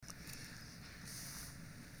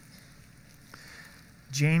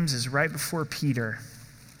James is right before Peter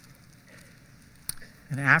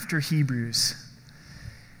and after Hebrews.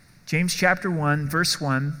 James chapter 1, verse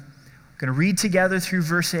 1. We're going to read together through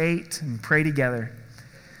verse 8 and pray together.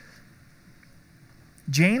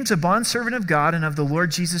 James, a bondservant of God and of the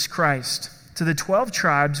Lord Jesus Christ, to the 12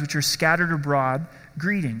 tribes which are scattered abroad,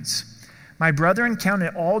 greetings. My brethren, count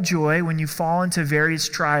it all joy when you fall into various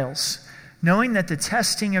trials, knowing that the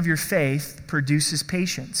testing of your faith produces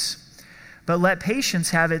patience. But let patience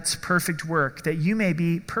have its perfect work, that you may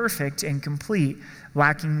be perfect and complete,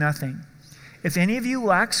 lacking nothing. If any of you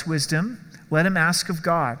lacks wisdom, let him ask of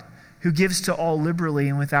God, who gives to all liberally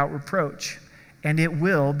and without reproach, and it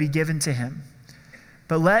will be given to him.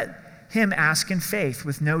 But let him ask in faith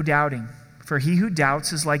with no doubting, for he who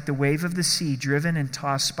doubts is like the wave of the sea driven and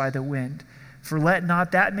tossed by the wind. For let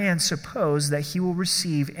not that man suppose that he will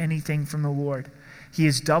receive anything from the Lord. He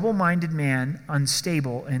is double-minded man,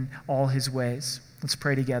 unstable in all his ways. Let's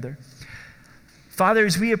pray together. Father,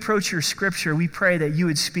 as we approach your scripture, we pray that you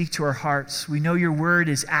would speak to our hearts. We know your word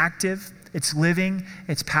is active, it's living,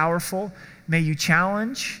 it's powerful. May you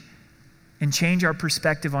challenge and change our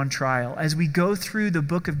perspective on trial. As we go through the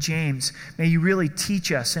book of James, may you really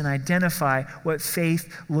teach us and identify what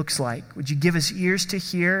faith looks like. Would you give us ears to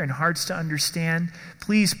hear and hearts to understand?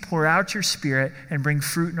 Please pour out your Spirit and bring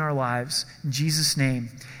fruit in our lives. In Jesus' name,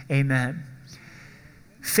 amen.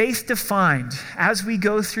 Faith defined. As we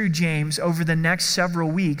go through James over the next several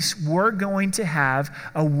weeks, we're going to have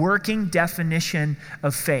a working definition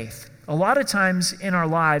of faith. A lot of times in our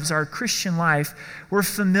lives, our Christian life, we're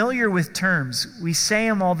familiar with terms. We say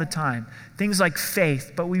them all the time. Things like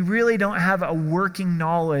faith, but we really don't have a working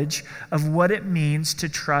knowledge of what it means to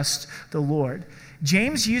trust the Lord.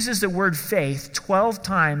 James uses the word faith 12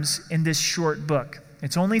 times in this short book.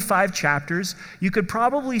 It's only 5 chapters. You could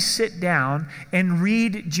probably sit down and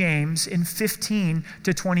read James in 15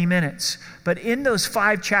 to 20 minutes. But in those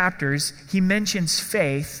 5 chapters, he mentions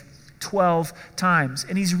faith 12 times.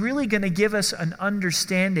 And he's really going to give us an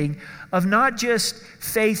understanding of not just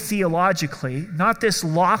faith theologically, not this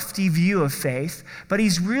lofty view of faith, but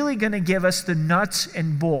he's really going to give us the nuts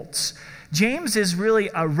and bolts. James is really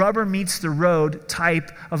a rubber meets the road type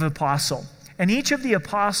of apostle. And each of the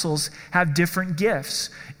apostles have different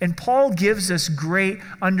gifts. And Paul gives us great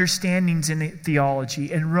understandings in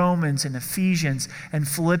theology in Romans and Ephesians and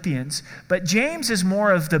Philippians. But James is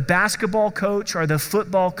more of the basketball coach or the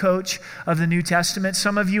football coach of the New Testament.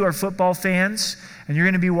 Some of you are football fans, and you're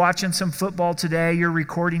going to be watching some football today. You're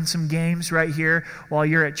recording some games right here while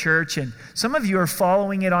you're at church. And some of you are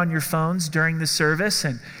following it on your phones during the service.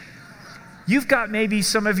 And you've got maybe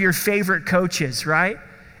some of your favorite coaches, right?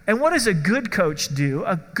 And what does a good coach do?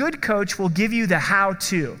 A good coach will give you the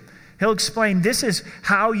how-to. He'll explain, this is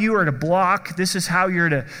how you are to block. This is how you're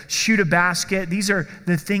to shoot a basket. These are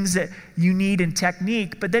the things that you need in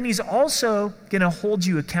technique. But then he's also going to hold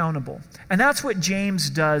you accountable. And that's what James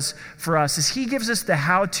does for us, is he gives us the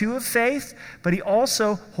how-to of faith, but he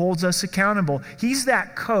also holds us accountable. He's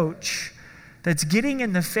that coach that's getting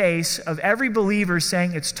in the face of every believer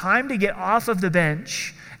saying, it's time to get off of the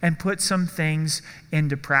bench and put some things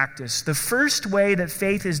into practice. The first way that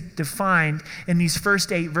faith is defined in these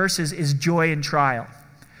first 8 verses is joy in trial.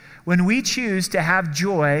 When we choose to have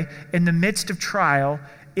joy in the midst of trial,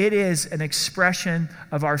 it is an expression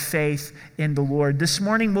of our faith in the Lord. This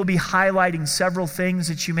morning we'll be highlighting several things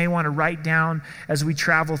that you may want to write down as we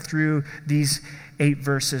travel through these 8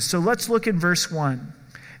 verses. So let's look in verse 1.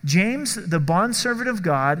 James, the bondservant of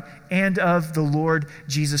God and of the Lord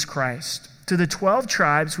Jesus Christ. To the 12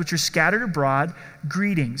 tribes which are scattered abroad,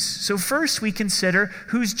 greetings. So first we consider,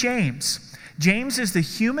 who's James? James is the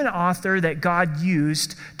human author that God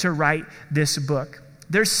used to write this book.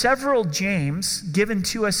 There's several James given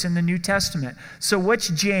to us in the New Testament. So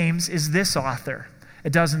which James is this author?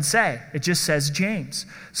 It doesn't say. It just says James.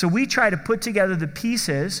 So we try to put together the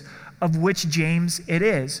pieces of which James it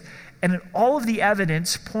is. And all of the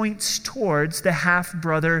evidence points towards the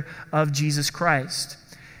half-brother of Jesus Christ.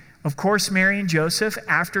 Of course, Mary and Joseph,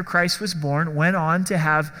 after Christ was born, went on to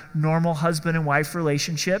have normal husband and wife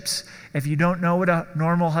relationships. If you don't know what a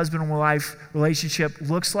normal husband and wife relationship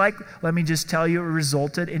looks like, let me just tell you it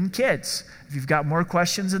resulted in kids. If you've got more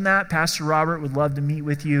questions than that, Pastor Robert would love to meet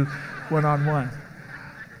with you one-on-one.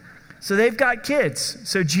 So they've got kids.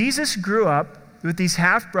 So Jesus grew up with these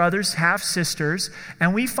half-brothers, half-sisters,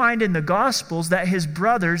 and we find in the Gospels that his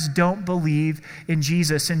brothers don't believe in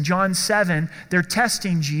Jesus. In John 7, they're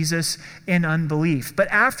testing Jesus in unbelief. But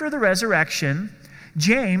after the resurrection,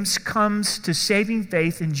 James comes to saving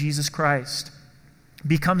faith in Jesus Christ,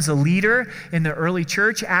 becomes a leader in the early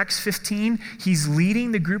church. Acts 15, he's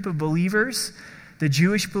leading the group of believers the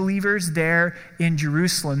Jewish believers there in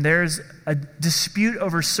Jerusalem. There's a dispute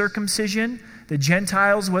over circumcision, the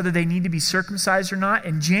Gentiles, whether they need to be circumcised or not.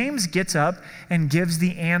 And James gets up and gives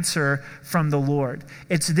the answer from the Lord.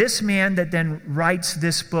 It's this man that then writes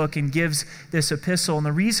this book and gives this epistle. And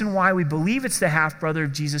the reason why we believe it's the half-brother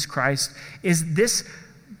of Jesus Christ is this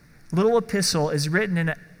little epistle is written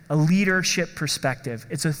in a leadership perspective.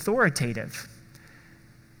 It's authoritative.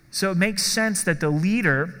 So it makes sense that the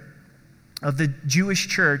leader of the Jewish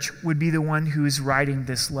church would be the one who is writing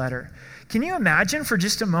this letter. Can you imagine for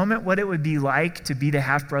just a moment what it would be like to be the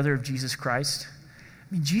half-brother of Jesus Christ?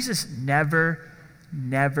 I mean, Jesus never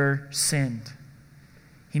sinned.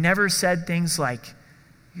 He never said things like,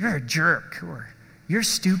 "You're a jerk," or "You're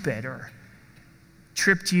stupid," or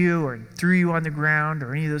tripped you or threw you on the ground,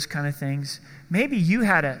 or any of those kind of things. Maybe you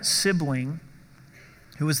had a sibling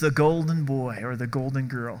who was the golden boy or the golden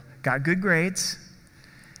girl, got good grades.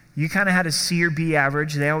 You kind of had a C or B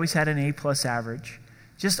average. They always had an A+ average.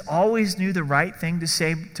 Just always knew the right thing to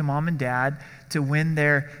say to mom and dad to win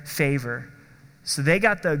their favor. So they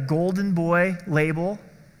got the golden boy label,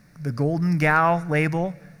 the golden gal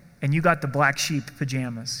label, and you got the black sheep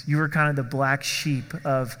pajamas. You were kind of the black sheep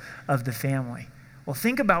of the family. Well,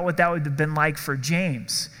 think about what that would have been like for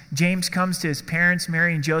James. James comes to his parents,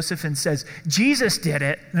 Mary and Joseph, and says, "Jesus did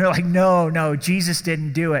it." And they're like, no, Jesus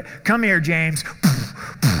didn't do it. Come here, James.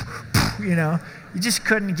 You just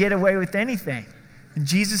couldn't get away with anything. And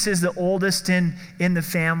Jesus is the oldest in the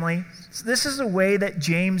family. So this is the way that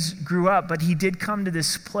James grew up, but he did come to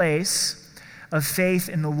this place of faith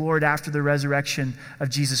in the Lord after the resurrection of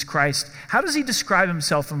Jesus Christ. How does he describe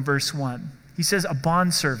himself in verse 1? He says, a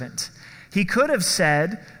bondservant. He could have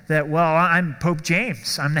said that, well, I'm Pope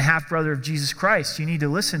James. I'm the half-brother of Jesus Christ. You need to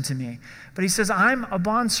listen to me. But he says, I'm a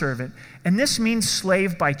bondservant. And this means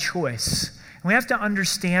slave by choice. And we have to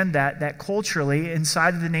understand that culturally,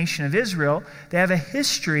 inside of the nation of Israel, they have a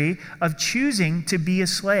history of choosing to be a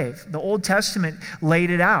slave. The Old Testament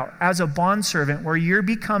laid it out as a bondservant, where you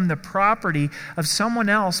become the property of someone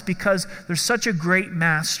else because there's such a great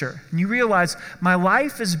master. And you realize, my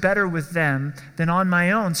life is better with them than on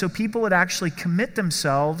my own. So people would actually commit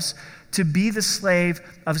themselves to be the slave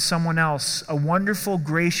of someone else, a wonderful,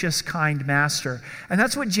 gracious, kind master. And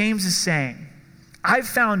that's what James is saying. I've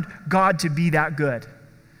found God to be that good.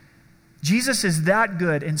 Jesus is that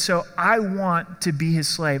good, and so I want to be his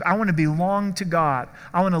slave. I want to belong to God.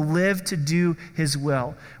 I want to live to do his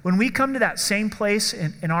will. When we come to that same place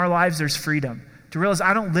in our lives, there's freedom. To realize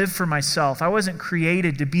I don't live for myself. I wasn't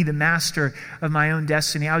created to be the master of my own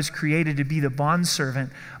destiny. I was created to be the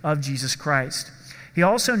bondservant of Jesus Christ. He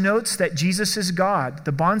also notes that Jesus is God,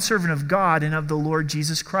 the bondservant of God and of the Lord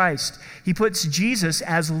Jesus Christ. He puts Jesus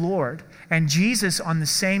as Lord and Jesus on the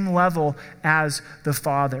same level as the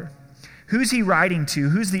Father. Who's he writing to?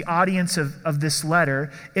 Who's the audience of this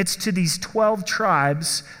letter? It's to these 12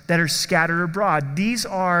 tribes that are scattered abroad. These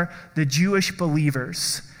are the Jewish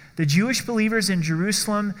believers. The Jewish believers in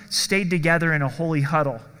Jerusalem stayed together in a holy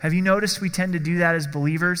huddle. Have you noticed we tend to do that as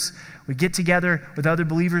believers? We get together with other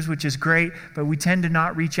believers, which is great, but we tend to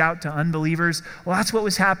not reach out to unbelievers. Well, that's what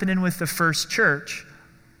was happening with the first church.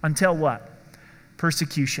 Until what?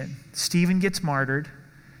 Persecution. Stephen gets martyred.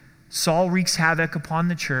 Saul wreaks havoc upon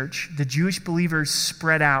the church. The Jewish believers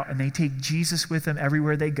spread out, and they take Jesus with them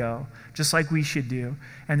everywhere they go, just like we should do,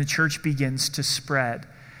 and the church begins to spread.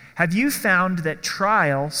 Have you found that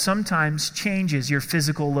trial sometimes changes your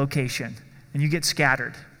physical location, and you get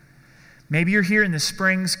scattered? Maybe you're here in the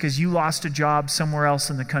Springs because you lost a job somewhere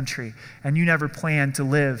else in the country, and you never planned to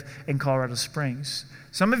live in Colorado Springs.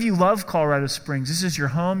 Some of you love Colorado Springs. This is your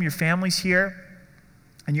home, your family's here,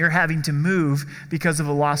 and you're having to move because of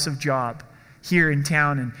a loss of job here in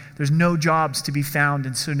town, and there's no jobs to be found,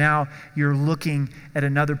 and so now you're looking at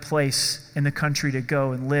another place in the country to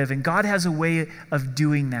go and live. And God has a way of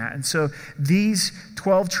doing that. And so these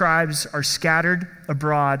 12 tribes are scattered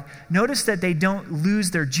abroad. Notice that they don't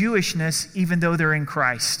lose their Jewishness even though they're in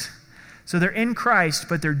Christ. So they're in Christ,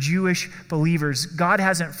 but they're Jewish believers. God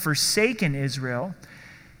hasn't forsaken Israel.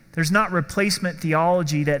 There's not replacement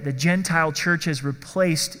theology that the Gentile church has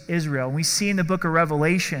replaced Israel. We see in the book of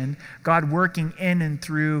Revelation, God working in and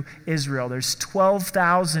through Israel. There's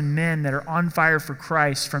 12,000 men that are on fire for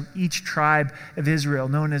Christ from each tribe of Israel,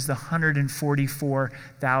 known as the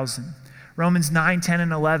 144,000. Romans 9, 10,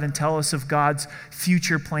 and 11 tell us of God's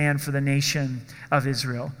future plan for the nation of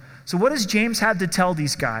Israel. So what does James have to tell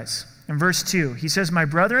these guys? In verse 2, he says, "My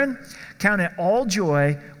brethren, count it all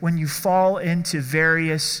joy when you fall into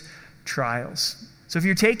various trials." So if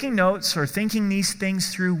you're taking notes or thinking these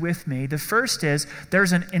things through with me, the first is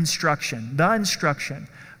there's an instruction, the instruction.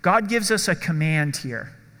 God gives us a command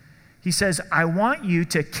here. He says, I want you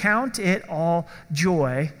to count it all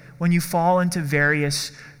joy when you fall into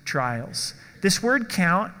various trials. This word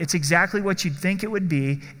count, it's exactly what you'd think it would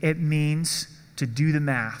be. It means to do the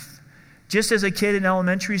math. Just as a kid in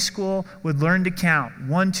elementary school would learn to count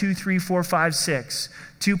 1, 2, 3, 4, 5, 6.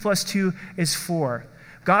 2 plus 2 is 4.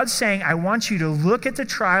 God's saying, I want you to look at the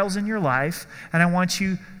trials in your life, and I want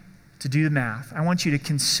you to do the math. I want you to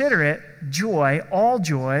consider it joy, all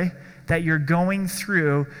joy, that you're going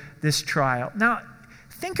through this trial. Now,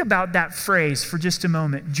 think about that phrase for just a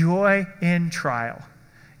moment, joy in trial.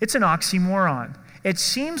 It's an oxymoron. It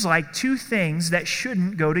seems like two things that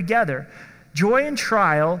shouldn't go together. Joy and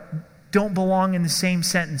trial don't belong in the same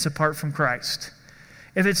sentence apart from Christ.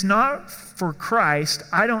 If it's not for Christ,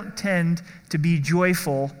 I don't tend to be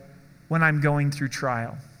joyful when I'm going through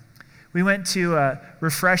trial. We went to a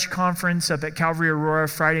Refresh conference up at Calvary Aurora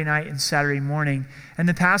Friday night and Saturday morning, and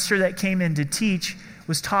the pastor that came in to teach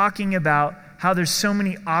was talking about how there's so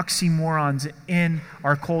many oxymorons in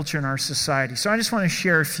our culture and our society. So I just want to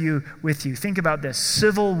share a few with you. Think about this.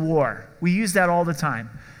 Civil war. We use that all the time.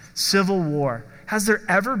 Civil war. Has there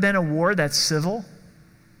ever been a war that's civil?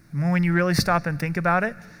 When you really stop and think about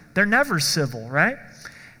it, they're never civil, right?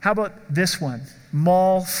 How about this one?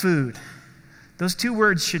 Mall food. Those two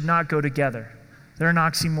words should not go together. They're an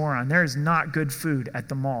oxymoron. There is not good food at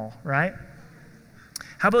the mall, right?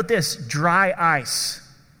 How about this? Dry ice.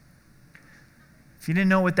 If you didn't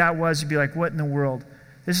know what that was, you'd be like, what in the world?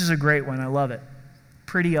 This is a great one. I love it.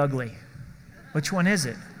 Pretty ugly. Which one is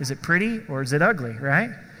it? Is it pretty or is it ugly, right?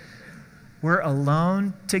 We're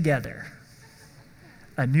alone together.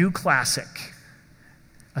 A new classic.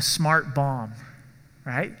 A smart bomb,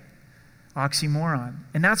 right? Oxymoron.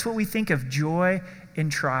 And that's what we think of joy in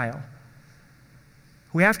trial.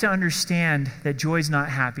 We have to understand that joy is not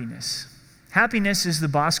happiness. Happiness is the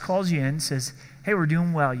boss calls you in, says, hey, we're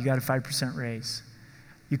doing well. You got a 5% raise.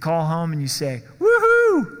 You call home and you say,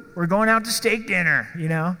 woohoo, we're going out to steak dinner, you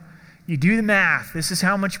know. You do the math. This is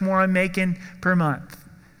how much more I'm making per month.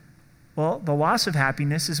 Well, the loss of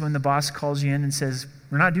happiness is when the boss calls you in and says,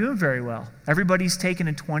 we're not doing very well. Everybody's taking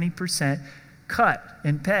a 20% cut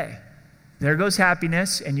in pay. There goes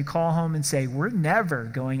happiness, and you call home and say, we're never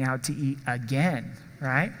going out to eat again,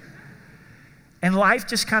 right? And life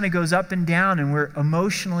just kind of goes up and down, and we're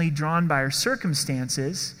emotionally drawn by our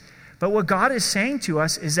circumstances. But what God is saying to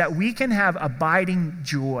us is that we can have abiding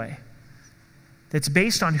joy that's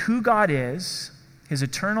based on who God is, his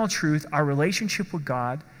eternal truth, our relationship with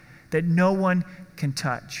God, that no one can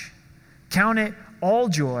touch. Count it all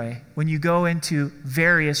joy when you go into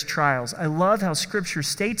various trials. I love how Scripture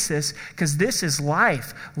states this because this is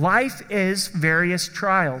life. Life is various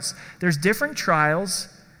trials. There's different trials,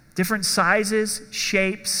 different sizes,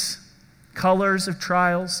 shapes, colors of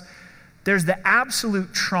trials. There's the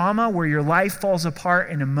absolute trauma where your life falls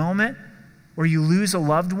apart in a moment, where you lose a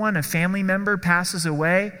loved one, a family member passes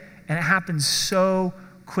away, and it happens so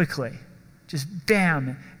quickly. Just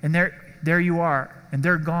bam, and there you are, and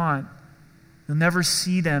they're gone. You'll never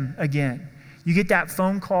see them again. You get that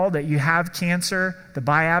phone call that you have cancer, the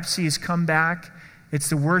biopsy has come back. It's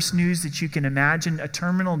the worst news that you can imagine, a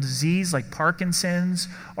terminal disease like Parkinson's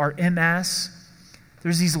or MS.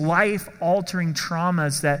 There's these life-altering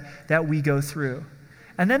traumas that we go through.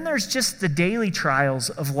 And then there's just the daily trials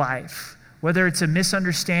of life, whether it's a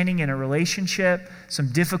misunderstanding in a relationship, some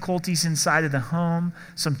difficulties inside of the home,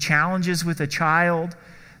 some challenges with a child.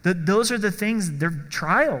 Those are the things, they're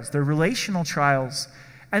trials, they're relational trials.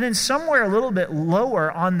 And then somewhere a little bit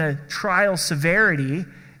lower on the trial severity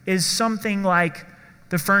is something like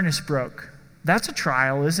the furnace broke. That's a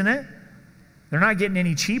trial, isn't it? They're not getting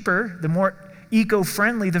any cheaper. The more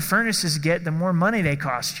eco-friendly the furnaces get, the more money they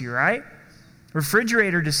cost you, right?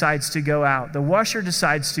 Refrigerator decides to go out. The washer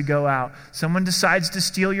decides to go out. Someone decides to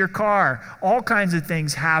steal your car. All kinds of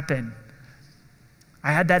things happen.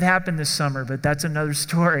 I had that happen this summer, but that's another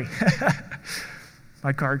story.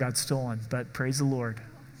 My car got stolen, but praise the Lord.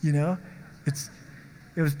 You know,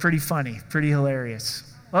 it was pretty funny, pretty hilarious.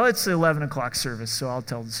 Well, it's the 11 o'clock service, so I'll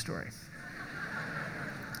tell the story.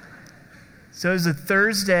 So it was a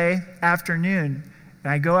Thursday afternoon,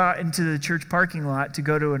 and I go out into the church parking lot to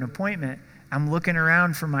go to an appointment. I'm looking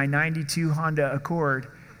around for my 92 Honda Accord,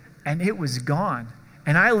 and it was gone.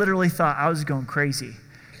 And I literally thought I was going crazy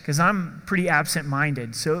because I'm pretty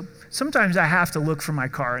absent-minded. So sometimes I have to look for my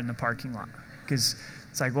car in the parking lot because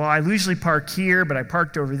it's like, well, I usually park here, but I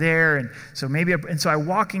parked over there. And so I'm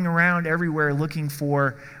walking around everywhere looking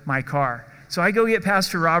for my car. So I go get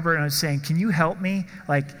Pastor Robert and I'm saying, can you help me?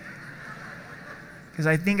 Because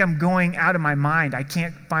I think I'm going out of my mind. I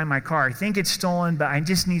can't find my car. I think it's stolen, but I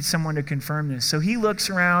just need someone to confirm this. So he looks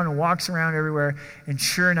around and walks around everywhere, and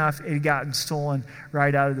sure enough, it had gotten stolen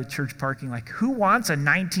right out of the church parking lot. Who wants a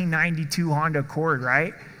 1992 Honda Accord,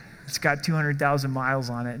 right? It's got 200,000 miles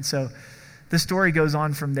on it. And so the story goes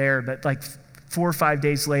on from there, but 4 or 5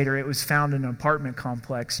 days later, it was found in an apartment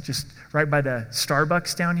complex just right by the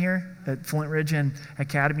Starbucks down here at Flint Ridge and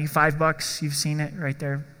Academy. $5, you've seen it right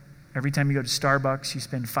there. Every time you go to Starbucks, you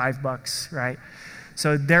spend $5, right?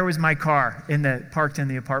 So there was my car parked in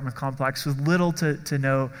the apartment complex with little to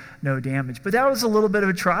no damage. But that was a little bit of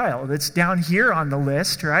a trial. That's down here on the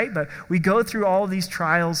list, right? But we go through all of these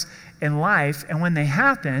trials in life, and when they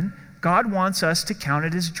happen, God wants us to count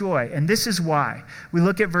it as joy. And this is why. We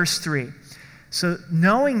look at verse 3. So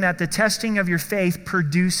knowing that the testing of your faith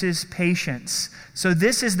produces patience. So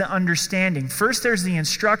this is the understanding. First there's the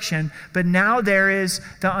instruction, but now there is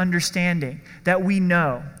the understanding that we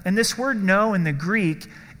know. And this word know in the Greek,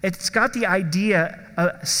 it's got the idea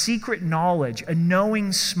of secret knowledge, a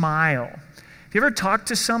knowing smile. Have you ever talked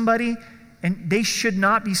to somebody and they should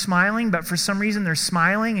not be smiling, but for some reason they're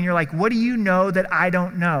smiling, and you're like, what do you know that I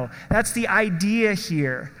don't know? That's the idea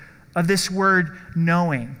here of this word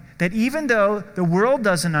knowing. That even though the world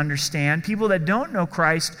doesn't understand, people that don't know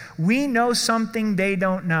Christ, we know something they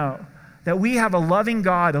don't know. That we have a loving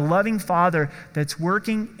God, a loving Father that's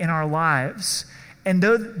working in our lives. And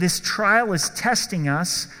though this trial is testing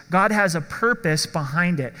us, God has a purpose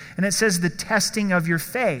behind it. And it says the testing of your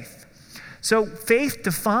faith. So faith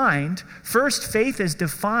defined, first faith is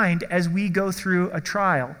defined as we go through a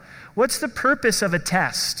trial. What's the purpose of a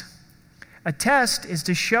test? A test is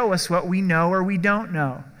to show us what we know or we don't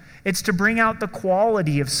know. It's to bring out the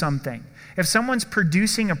quality of something. If someone's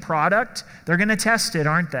producing a product, they're going to test it,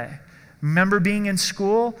 aren't they? Remember being in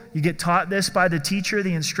school? You get taught this by the teacher,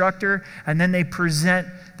 the instructor, and then they present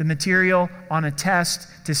the material on a test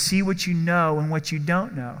to see what you know and what you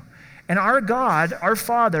don't know. And our God, our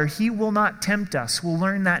Father, He will not tempt us. We'll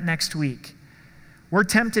learn that next week. We're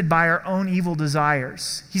tempted by our own evil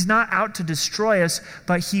desires. He's not out to destroy us,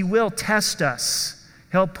 but He will test us.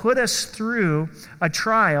 He'll put us through a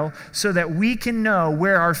trial so that we can know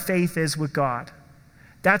where our faith is with God.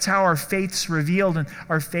 That's how our faith's revealed and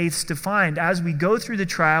our faith's defined. As we go through the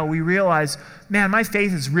trial, we realize, man, my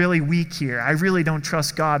faith is really weak here. I really don't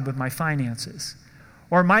trust God with my finances.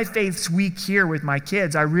 Or my faith's weak here with my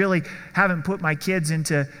kids. I really haven't put my kids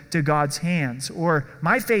into God's hands. Or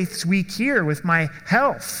my faith's weak here with my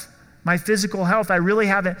health, my physical health. I really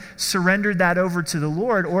haven't surrendered that over to the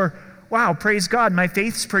Lord. Or wow, praise God, my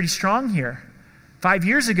faith's pretty strong here. 5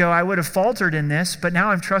 years ago, I would have faltered in this, but now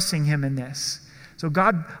I'm trusting Him in this. So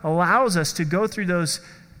God allows us to go through those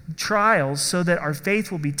trials so that our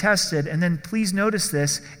faith will be tested. And then please notice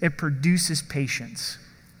this, it produces patience.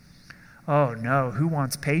 Oh no, who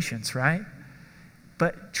wants patience, right?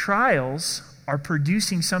 But trials are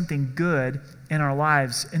producing something good in our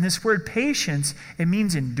lives. And this word patience, it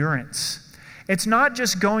means endurance. It's not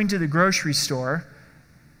just going to the grocery store.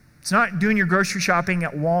 It's not doing your grocery shopping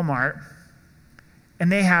at Walmart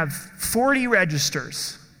and they have 40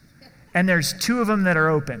 registers and there's 2 of them that are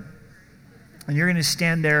open. And you're going to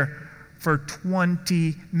stand there for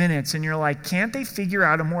 20 minutes and you're like, can't they figure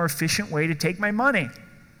out a more efficient way to take my money?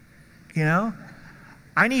 You know?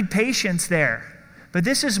 I need patience there. But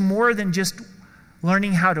this is more than just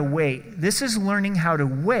learning how to wait. This is learning how to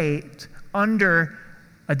wait under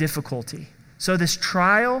a difficulty. So this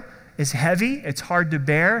trial is heavy, it's hard to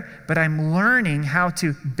bear, but I'm learning how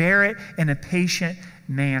to bear it in a patient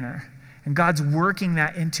manner. And God's working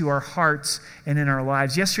that into our hearts and in our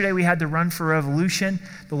lives. Yesterday we had the Run for Revolution.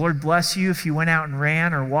 The Lord bless you if you went out and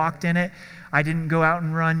ran or walked in it. I didn't go out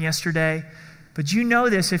and run yesterday. But you know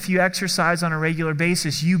this, if you exercise on a regular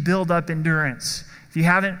basis, you build up endurance. If you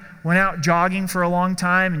haven't went out jogging for a long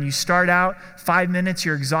time and you start out 5 minutes,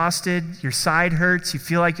 you're exhausted, your side hurts, you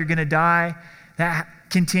feel like you're going to die, that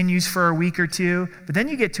continues for a week or two. But then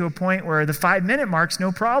you get to a point where the 5-minute mark's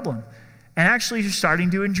no problem. And actually you're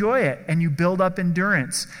starting to enjoy it and you build up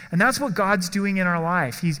endurance. And that's what God's doing in our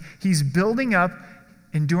life. He's building up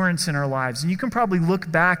endurance in our lives. And you can probably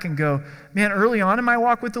look back and go, man, early on in my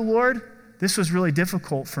walk with the Lord, this was really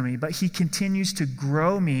difficult for me, but He continues to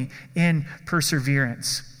grow me in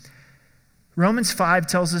perseverance. Romans 5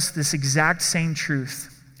 tells us this exact same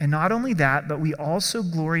truth. And not only that, but we also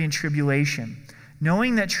glory in tribulation,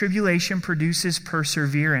 knowing that tribulation produces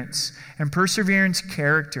perseverance, and perseverance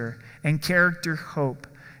character, and character hope.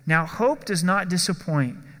 Now hope does not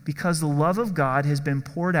disappoint, because the love of God has been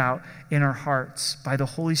poured out in our hearts by the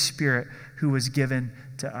Holy Spirit who was given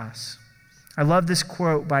to us. I love this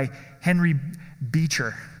quote by Henry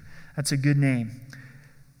Beecher. That's a good name.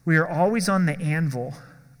 We are always on the anvil.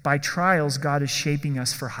 By trials, God is shaping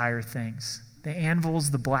us for higher things. The anvil is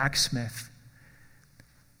the blacksmith.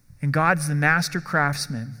 And God's the master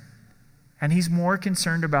craftsman. And he's more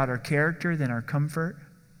concerned about our character than our comfort.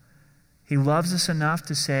 He loves us enough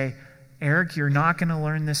to say, Eric, you're not going to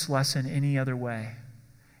learn this lesson any other way.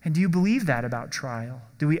 And do you believe that about trial?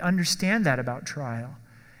 Do we understand that about trial?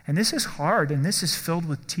 And this is hard, and this is filled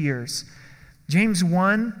with tears. James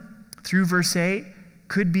 1 through verse 8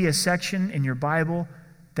 could be a section in your Bible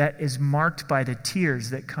that is marked by the tears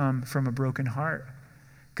that come from a broken heart.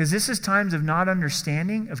 Because this is times of not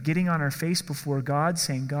understanding, of getting on our face before God,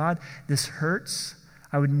 saying, God, this hurts.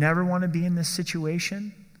 I would never want to be in this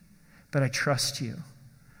situation, but I trust you.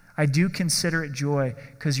 I do consider it joy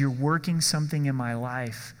because you're working something in my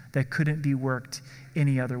life that couldn't be worked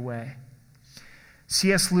any other way.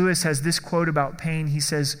 C.S. Lewis has this quote about pain. He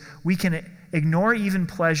says, we can ignore even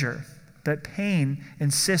pleasure, but pain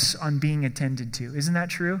insists on being attended to. Isn't that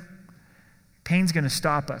true? Pain's going to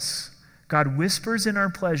stop us. God whispers in our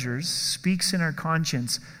pleasures, speaks in our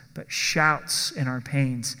conscience, but shouts in our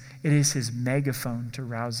pains. It is his megaphone to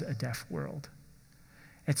rouse a deaf world.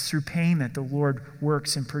 It's through pain that the Lord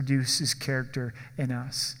works and produces character in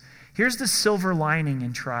us. Here's the silver lining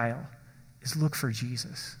in trial, is look for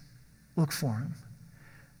Jesus. Look for him.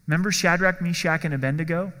 Remember Shadrach, Meshach, and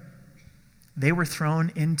Abednego? They were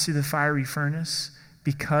thrown into the fiery furnace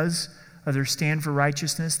because of their stand for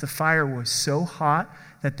righteousness. The fire was so hot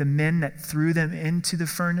that the men that threw them into the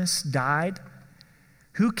furnace died.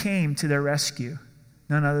 Who came to their rescue?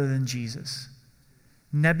 None other than Jesus.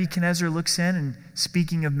 Nebuchadnezzar looks in, and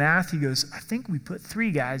speaking of math, he goes, I think we put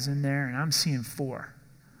 3 guys in there, and I'm seeing 4.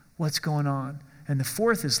 What's going on? And the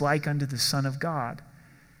 4th is like unto the Son of God.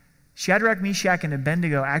 Shadrach, Meshach, and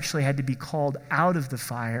Abednego actually had to be called out of the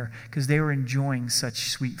fire because they were enjoying such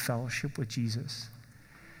sweet fellowship with Jesus.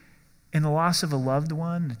 In the loss of a loved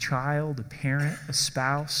one, a child, a parent, a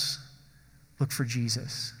spouse, look for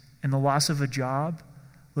Jesus. In the loss of a job,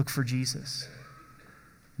 look for Jesus.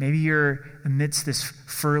 Maybe you're amidst this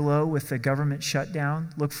furlough with the government shutdown,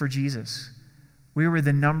 look for Jesus. We were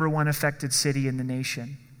the number 1 affected city in the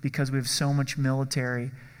nation because we have so much military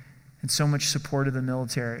and so much support of the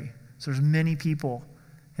military. So there's many people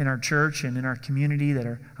in our church and in our community that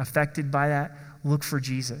are affected by that. Look for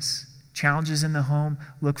Jesus. Challenges in the home,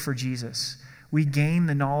 look for Jesus. We gain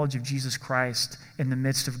the knowledge of Jesus Christ in the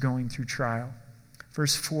midst of going through trial.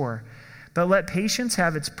 Verse 4, but let patience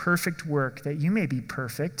have its perfect work, that you may be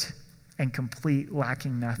perfect and complete,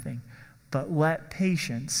 lacking nothing. But let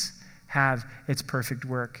patience have its perfect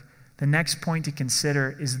work. The next point to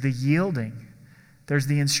consider is the yielding. There's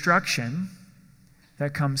the instruction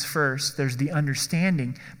that comes first. There's the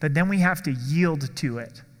understanding, but then we have to yield to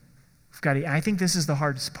it. I think this is the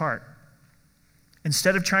hardest part.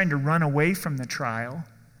 Instead of trying to run away from the trial,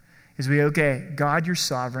 okay, God, you're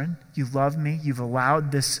sovereign. You love me. You've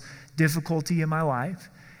allowed this difficulty in my life.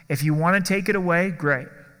 If you want to take it away, great.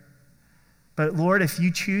 But Lord, if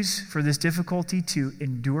you choose for this difficulty to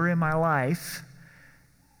endure in my life,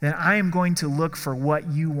 then I am going to look for what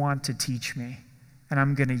you want to teach me, and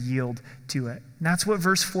I'm going to yield to it. And that's what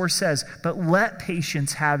verse 4 says. But let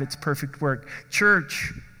patience have its perfect work.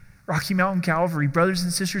 Church, Rocky Mountain Calvary, brothers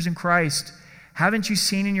and sisters in Christ, haven't you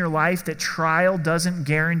seen in your life that trial doesn't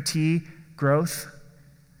guarantee growth?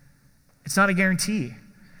 It's not a guarantee.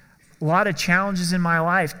 A lot of challenges in my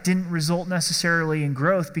life didn't result necessarily in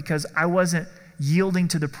growth because I wasn't yielding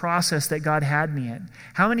to the process that God had me in.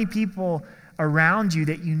 How many people around you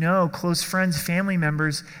that you know, close friends, family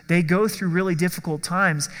members, they go through really difficult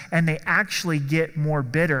times and they actually get more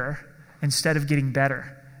bitter instead of getting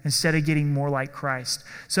better, instead of getting more like Christ?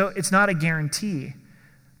 So it's not a guarantee.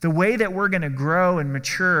 The way that we're going to grow and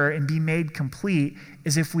mature and be made complete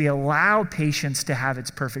is if we allow patience to have its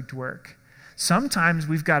perfect work. Sometimes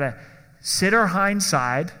we've got to sit our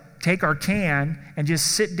hindside, take our can, and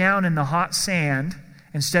just sit down in the hot sand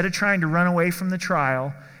instead of trying to run away from the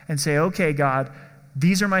trial and say, okay, God,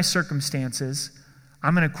 these are my circumstances.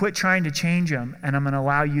 I'm going to quit trying to change them, and I'm going to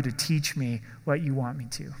allow you to teach me what you want me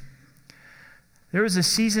to. There was a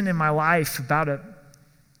season in my life, about a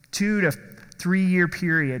 2 to 3 year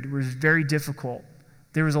period, where it was very difficult.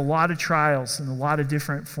 There was a lot of trials in a lot of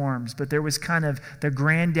different forms, but there was kind of the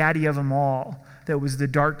granddaddy of them all that was the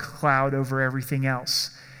dark cloud over everything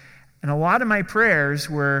else. And a lot of my prayers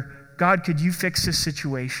were, God, could you fix this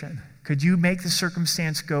situation? Could you make the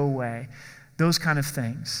circumstance go away? Those kind of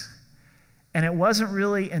things. And it wasn't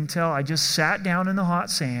really until I just sat down in the hot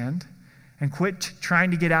sand and quit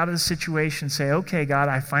trying to get out of the situation, say, okay, God,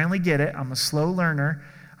 I finally get it. I'm a slow learner.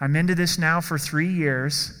 I'm into this now for 3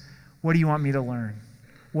 years. What do you want me to learn?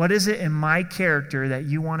 What is it in my character that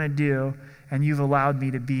you want to do and you've allowed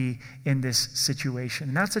me to be in this situation?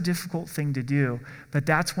 And that's a difficult thing to do, but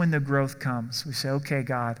that's when the growth comes. We say, okay,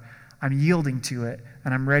 God, I'm yielding to it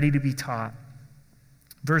and I'm ready to be taught.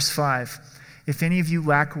 Verse 5, if any of you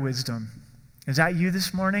lack wisdom, is that you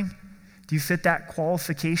this morning? Do you fit that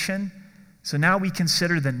qualification? So now we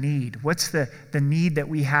consider the need. What's the need that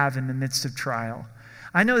we have in the midst of trial?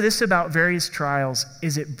 I know this about various trials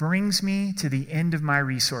is it brings me to the end of my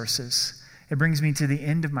resources. It brings me to the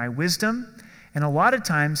end of my wisdom. And a lot of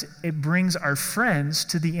times it brings our friends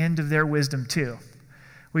to the end of their wisdom too.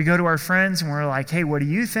 We go to our friends and we're like, hey, what do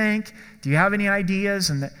you think? Do you have any ideas?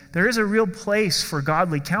 And there is a real place for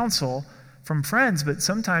godly counsel from friends, but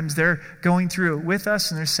sometimes they're going through it with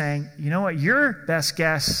us and they're saying, you know what, your best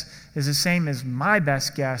guess is the same as my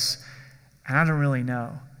best guess, and I don't really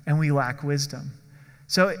know. And we lack wisdom.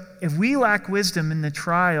 So if we lack wisdom in the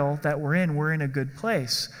trial that we're in a good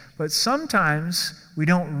place. But sometimes we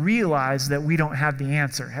don't realize that we don't have the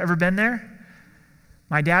answer. Ever been there?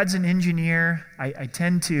 My dad's an engineer. I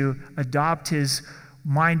tend to adopt his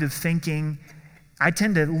mind of thinking. I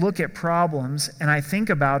tend to look at problems and I think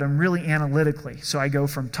about them really analytically. So I go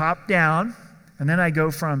from top down, and then I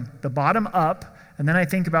go from the bottom up, and then I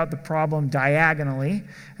think about the problem diagonally,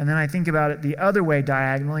 and then I think about it the other way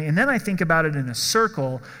diagonally, and then I think about it in a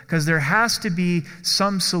circle, because there has to be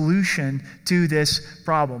some solution to this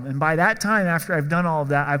problem. And by that time, after I've done all of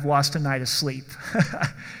that, I've lost a night of sleep.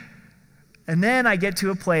 And then I get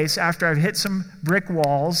to a place after I've hit some brick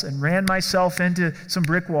walls and ran myself into some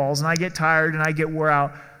brick walls, and I get tired and I get wore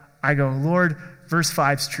out. I go, Lord, verse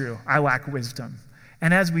 5's true. I lack wisdom.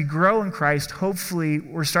 And as we grow in Christ, hopefully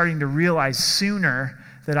we're starting to realize sooner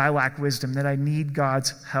that I lack wisdom, that I need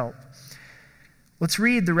God's help. Let's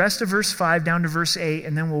read the rest of verse 5 down to verse 8,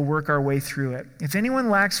 and then we'll work our way through it. If anyone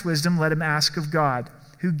lacks wisdom, let him ask of God,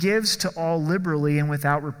 who gives to all liberally and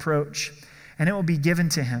without reproach, and it will be given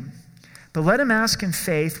to him. But let him ask in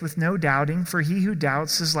faith with no doubting, for he who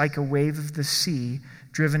doubts is like a wave of the sea,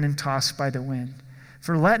 driven and tossed by the wind.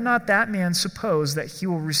 For let not that man suppose that he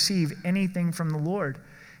will receive anything from the Lord.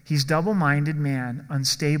 He's double-minded man,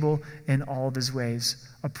 unstable in all of his ways.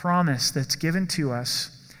 A promise that's given to us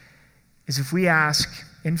is if we ask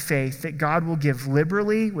in faith that God will give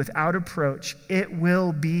liberally without approach, it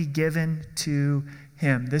will be given to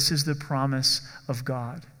him. This is the promise of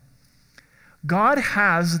God. God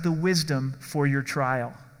has the wisdom for your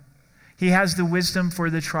trial. He has the wisdom for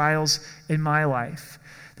the trials in my life.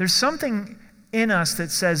 There's something in us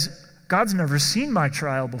that says, God's never seen my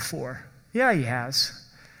trial before. Yeah, he has.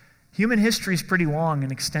 Human history is pretty long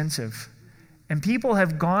and extensive. And people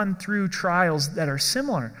have gone through trials that are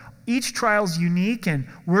similar. Each trial is unique, and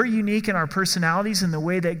we're unique in our personalities and the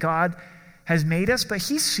way that God has made us, but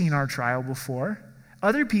he's seen our trial before.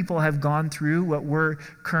 Other people have gone through what we're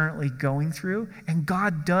currently going through, and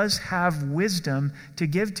God does have wisdom to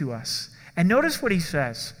give to us. And notice what he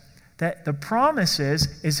says, that the promise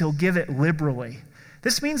is he'll give it liberally.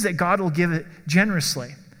 This means that God will give it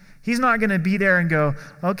generously. He's not going to be there and go,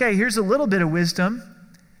 okay, here's a little bit of wisdom.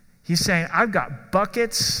 He's saying, I've got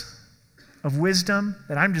buckets of wisdom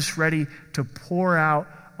that I'm just ready to pour out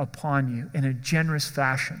upon you in a generous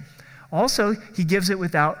fashion. Also, he gives it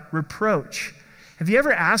without reproach. Have you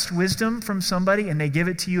ever asked wisdom from somebody and they give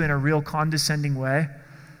it to you in a real condescending way?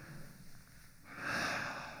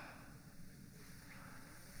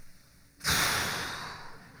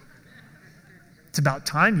 It's about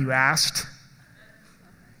time you asked.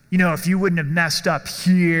 You know, if you wouldn't have messed up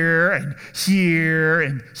here and here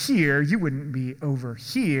and here, you wouldn't be over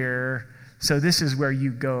here. So this is where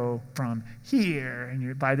you go from here.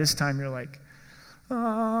 And by this time you're like,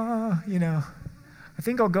 I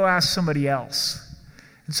think I'll go ask somebody else.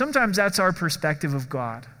 And sometimes that's our perspective of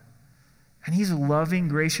God. And he's a loving,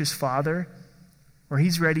 gracious Father where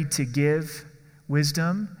he's ready to give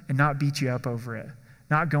wisdom and not beat you up over it.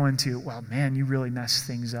 Not go into, well, man, you really messed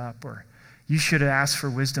things up, or you should have asked for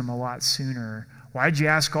wisdom a lot sooner. Why'd you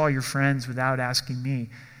ask all your friends without asking me?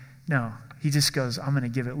 No, he just goes, I'm going to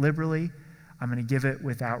give it liberally. I'm going to give it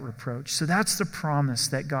without reproach. So that's the promise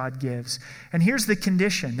that God gives. And here's the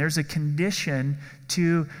condition. There's a condition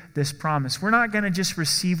to this promise. We're not going to just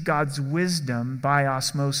receive God's wisdom by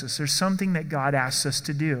osmosis. There's something that God asks us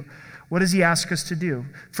to do. What does he ask us to do?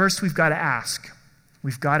 First, we've got to ask.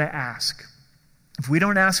 We've got to ask. If we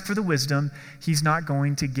don't ask for the wisdom, he's not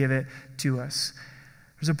going to give it to us.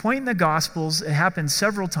 There's a point in the Gospels, it happens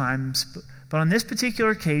several times, But on this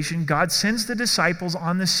particular occasion, God sends the disciples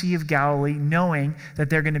on the Sea of Galilee knowing that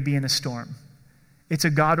they're going to be in a storm. It's a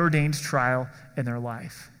God-ordained trial in their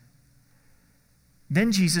life.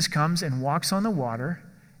 Then Jesus comes and walks on the water,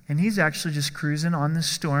 and he's actually just cruising on this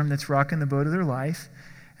storm that's rocking the boat of their life.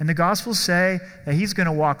 And the Gospels say that he's going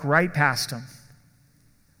to walk right past them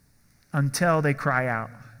until they cry out.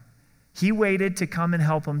 He waited to come and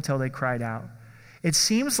help them until they cried out. It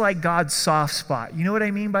seems like God's soft spot. You know what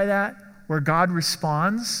I mean by that? Where God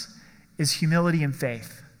responds is humility and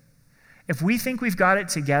faith. If we think we've got it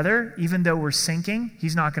together, even though we're sinking,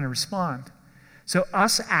 he's not going to respond. So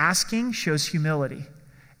us asking shows humility.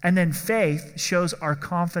 And then faith shows our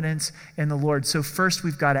confidence in the Lord. So first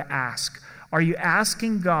we've got to ask. Are you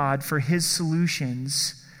asking God for his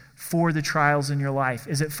solutions for the trials in your life?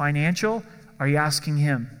 Is it financial? Are you asking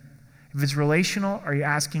him? If it's relational, are you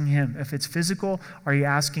asking him? If it's physical, are you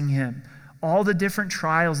asking him? All the different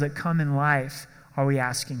trials that come in life, are we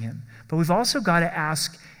asking him? But we've also got to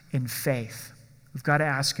ask in faith. We've got to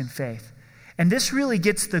ask in faith. And this really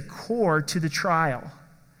gets the core to the trial.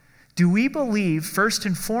 Do we believe, first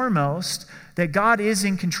and foremost, that God is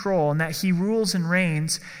in control and that he rules and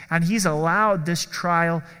reigns and he's allowed this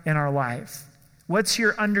trial in our life? What's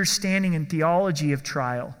your understanding and theology of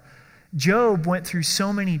trial? Job went through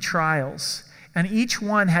so many trials, and each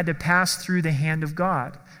one had to pass through the hand of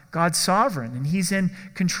God. God's sovereign, and he's in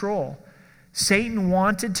control. Satan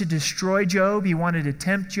wanted to destroy Job. He wanted to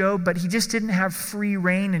tempt Job, but he just didn't have free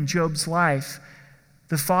reign in Job's life.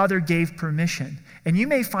 The Father gave permission. And you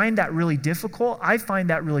may find that really difficult. I find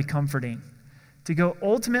that really comforting. To go,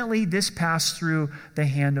 ultimately, this passed through the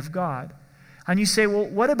hand of God. And you say, well,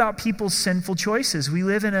 what about people's sinful choices? We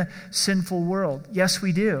live in a sinful world. Yes,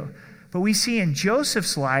 we do. But we see in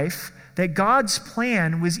Joseph's life that God's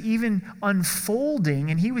plan was even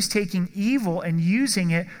unfolding, and he was taking evil and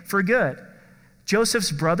using it for good.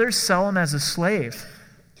 Joseph's brothers sell him as a slave.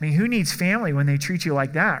 I mean, who needs family when they treat you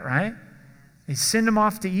like that, right? They send him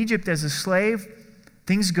off to Egypt as a slave.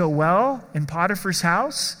 Things go well in Potiphar's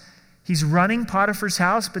house. He's running Potiphar's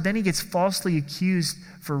house, but then he gets falsely accused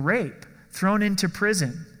for rape, thrown into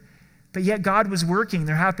prison. But yet God was working.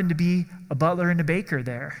 There happened to be a butler and a baker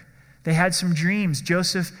there. They had some dreams.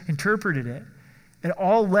 Joseph interpreted it. It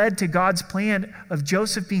all led to God's plan of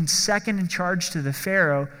Joseph being second in charge to the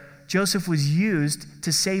Pharaoh. Joseph was used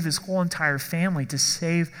to save his whole entire family, to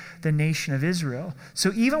save the nation of Israel.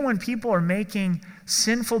 So even when people are making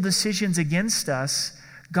sinful decisions against us,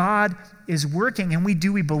 God is working, and we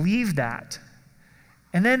believe that.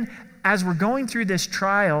 And then as we're going through this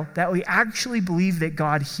trial, that we actually believe that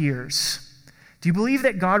God hears. Do you believe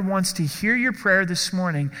that God wants to hear your prayer this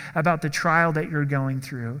morning about the trial that you're going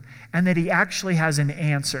through, and that he actually has an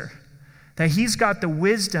answer? That he's got the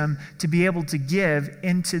wisdom to be able to give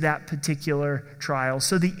into that particular trial.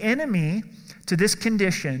 So the enemy to this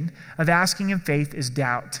condition of asking in faith is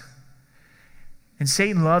doubt. And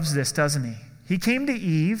Satan loves this, doesn't he? He came to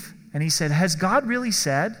Eve and he said, has God really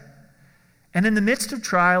said? And in the midst of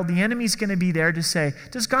trial, the enemy's going to be there to say,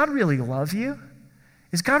 does God really love you?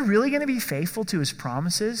 Is God really going to be faithful to his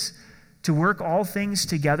promises to work all things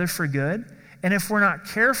together for good? And if we're not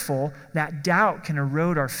careful, that doubt can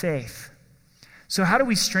erode our faith. So how do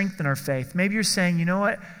we strengthen our faith? Maybe you're saying, you know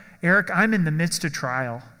what, Eric, I'm in the midst of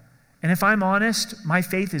trial. And if I'm honest, my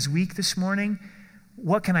faith is weak this morning.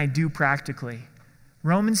 What can I do practically?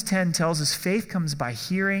 Romans 10 tells us faith comes by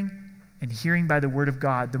hearing, and hearing by the word of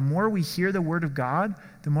God. The more we hear the word of God,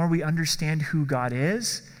 the more we understand who God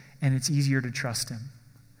is, and it's easier to trust him.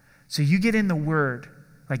 So you get in the word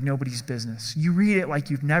like nobody's business. You read it like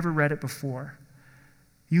you've never read it before.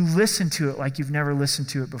 You listen to it like you've never listened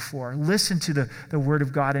to it before. Listen to the word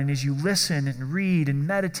of God, and as you listen and read and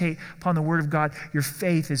meditate upon the word of God, your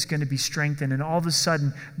faith is going to be strengthened, and all of a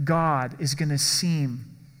sudden, God is going to seem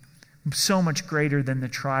so much greater than the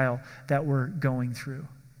trial that we're going through.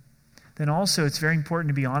 Then also, it's very important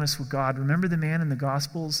to be honest with God. Remember the man in the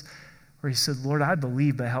Gospels where he said, Lord, I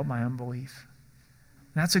believe, but help my unbelief.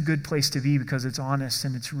 And that's a good place to be because it's honest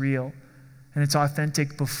and it's real and it's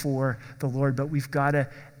authentic before the Lord, but we've got to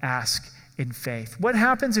ask in faith. What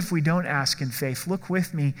happens if we don't ask in faith? Look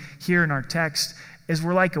with me here in our text as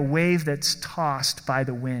we're like a wave that's tossed by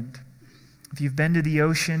the wind. If you've been to the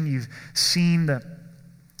ocean, you've seen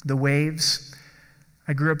the waves.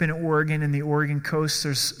 I grew up in Oregon, in the Oregon coast.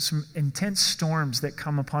 There's some intense storms that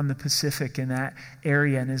come upon the Pacific in that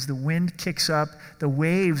area. And as the wind kicks up, the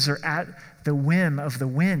waves are at the whim of the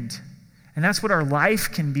wind. And that's what our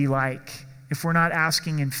life can be like if we're not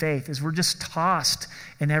asking in faith, is we're just tossed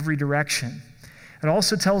in every direction. It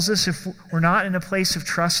also tells us if we're not in a place of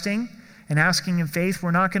trusting and asking in faith, we're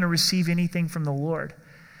not going to receive anything from the Lord.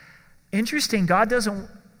 Interesting, God doesn't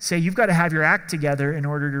say you've got to have your act together in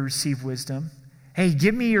order to receive wisdom. Hey,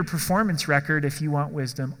 give me your performance record if you want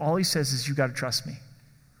wisdom. All he says is you've got to trust me,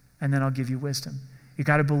 and then I'll give you wisdom. You've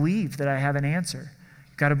got to believe that I have an answer.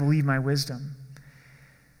 You've got to believe my wisdom.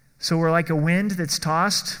 So we're like a wind that's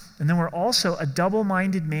tossed, and then we're also a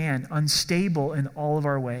double-minded man, unstable in all of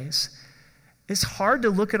our ways. It's hard to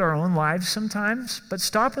look at our own lives sometimes, but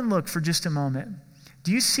stop and look for just a moment.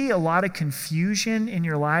 Do you see a lot of confusion in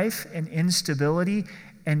your life and instability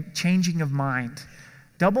and changing of mind?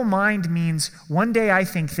 Double mind means one day I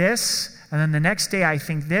think this, and then the next day I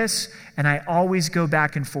think this, and I always go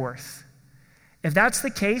back and forth. If that's the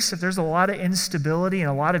case, if there's a lot of instability and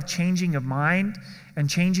a lot of changing of mind and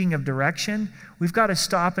changing of direction, we've got to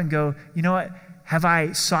stop and go, you know what? Have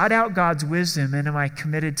I sought out God's wisdom, and am I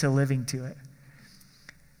committed to living to it?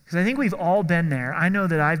 Because I think we've all been there. I know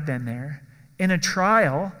that I've been there. In a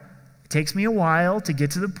trial, it takes me a while to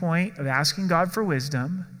get to the point of asking God for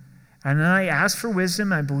wisdom. And then I ask for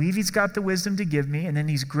wisdom. I believe he's got the wisdom to give me. And then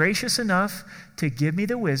he's gracious enough to give me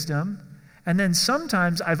the wisdom. And then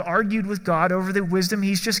sometimes I've argued with God over the wisdom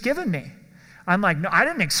he's just given me. I'm like, no, I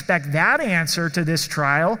didn't expect that answer to this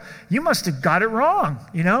trial. You must have got it wrong.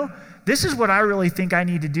 This is what I really think I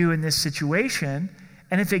need to do in this situation.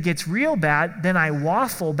 And if it gets real bad, then I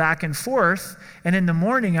waffle back and forth. And in the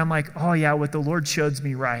morning, I'm like, oh yeah, what the Lord shows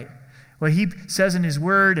me right. What he says in his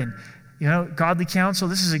word and, godly counsel,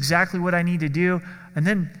 this is exactly what I need to do. And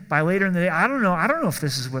then by later in the day, I don't know if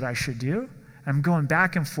this is what I should do. I'm going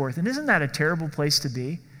back and forth. And isn't that a terrible place to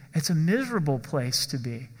be? It's a miserable place to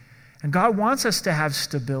be. And God wants us to have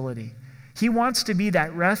stability. He wants to be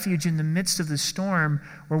that refuge in the midst of the storm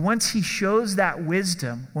where once he shows that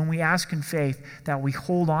wisdom, when we ask in faith, that we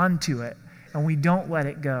hold on to it and we don't let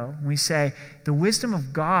it go. And we say, the wisdom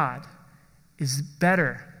of God is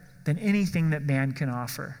better than anything that man can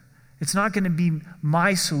offer. It's not going to be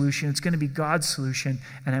my solution. It's going to be God's solution.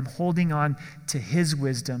 And I'm holding on to his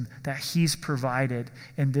wisdom that he's provided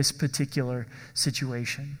in this particular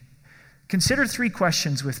situation. Consider 3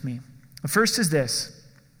 questions with me. The first is this.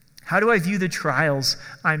 How do I view the trials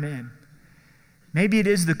I'm in? Maybe it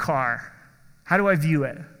is the car. How do I view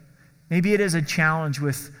it? Maybe it is a challenge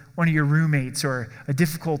with one of your roommates or a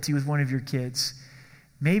difficulty with one of your kids.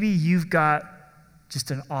 Maybe you've got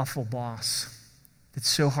just an awful boss that's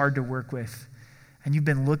so hard to work with. And you've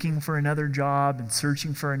been looking for another job and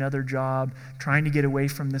searching for another job, trying to get away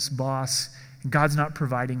from this boss, and God's not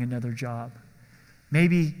providing another job.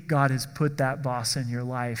 Maybe God has put that boss in your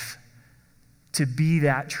life to be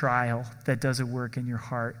that trial that does a work in your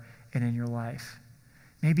heart and in your life.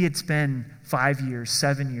 Maybe it's been 5 years,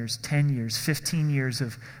 7 years, 10 years, 15 years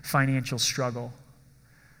of financial struggle.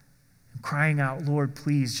 I'm crying out, Lord,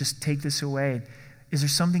 please just take this away. Is there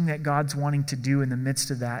something that God's wanting to do in the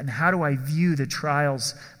midst of that? And how do I view the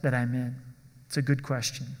trials that I'm in? It's a good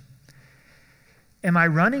question. Am I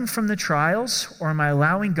running from the trials, or am I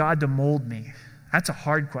allowing God to mold me? That's a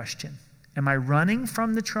hard question. Am I running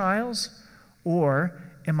from the trials, or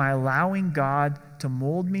am I allowing God to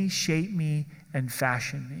mold me, shape me, and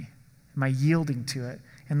fashion me? Am I yielding to it?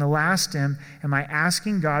 And the last am I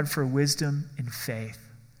asking God for wisdom and faith?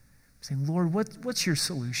 I'm saying, Lord, what's your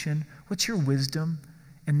solution? What's your wisdom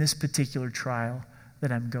in this particular trial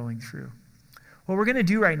that I'm going through? What we're going to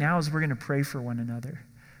do right now is we're going to pray for one another.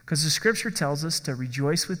 Because the scripture tells us to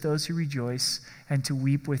rejoice with those who rejoice and to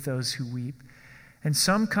weep with those who weep. And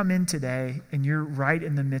some come in today and you're right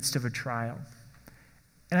in the midst of a trial.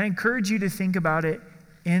 And I encourage you to think about it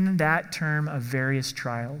in that term of various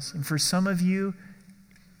trials. And for some of you,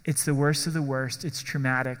 it's the worst of the worst. It's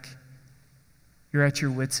traumatic. You're at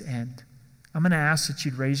your wit's end. I'm going to ask that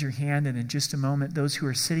you'd raise your hand, and in just a moment, those who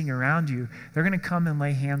are sitting around you, they're going to come and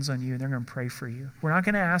lay hands on you, and they're going to pray for you. We're not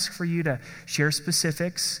going to ask for you to share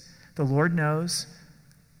specifics. The Lord knows.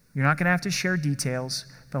 You're not going to have to share details,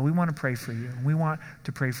 but we want to pray for you, and we want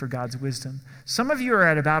to pray for God's wisdom. Some of you are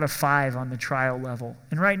at about a 5 on the trial level,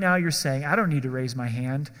 and right now you're saying, I don't need to raise my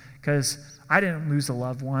hand because I didn't lose a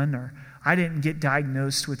loved one, or I didn't get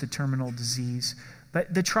diagnosed with a terminal disease.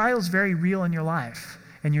 But the trial is very real in your life,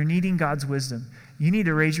 and you're needing God's wisdom. You need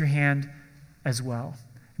to raise your hand as well.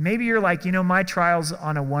 Maybe you're like, my trial's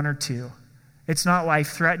on a 1 or 2. It's not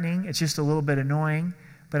life-threatening. It's just a little bit annoying,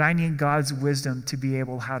 but I need God's wisdom to be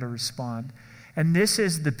able how to respond. And this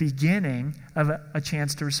is the beginning of a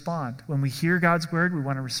chance to respond. When we hear God's word, we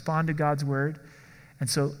want to respond to God's word. And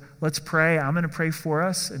so let's pray. I'm going to pray for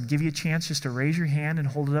us and give you a chance just to raise your hand and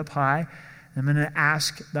hold it up high. I'm going to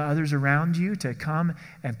ask the others around you to come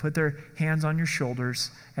and put their hands on your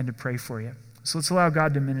shoulders and to pray for you. So let's allow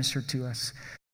God to minister to us.